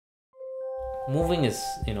moving is,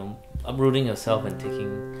 uprooting yourself and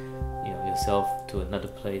taking, yourself to another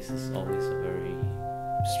place is always a very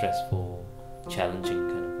stressful, challenging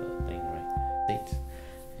kind of a thing,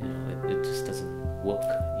 right? It just doesn't work.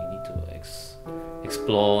 You need to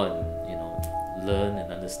explore and learn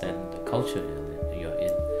and understand the culture that you're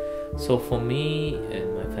in. So for me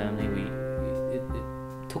and my family, it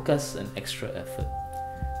took us an extra effort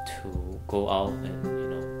to go out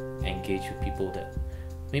and engage with people that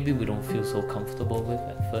maybe we don't feel so comfortable with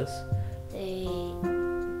at first. They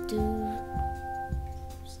do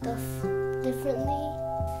stuff differently,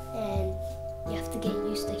 and you have to get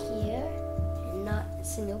used to here and not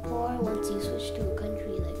Singapore once you switch to a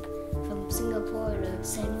country like from Singapore to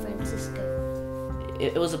San Francisco.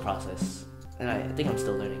 It was a process, and I think I'm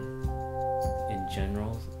still learning. In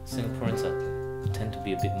general, Singaporeans tend to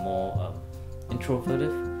be a bit more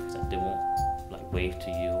introverted. They won't wave to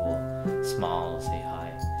you or smile or say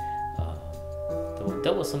hi.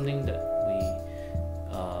 That was something that we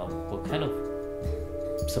were kind of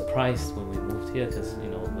surprised when we moved here, because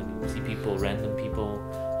when you see people, random people,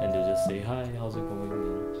 and they'll just say hi, how's it going,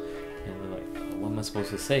 and we're like, what am I supposed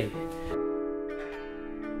to say?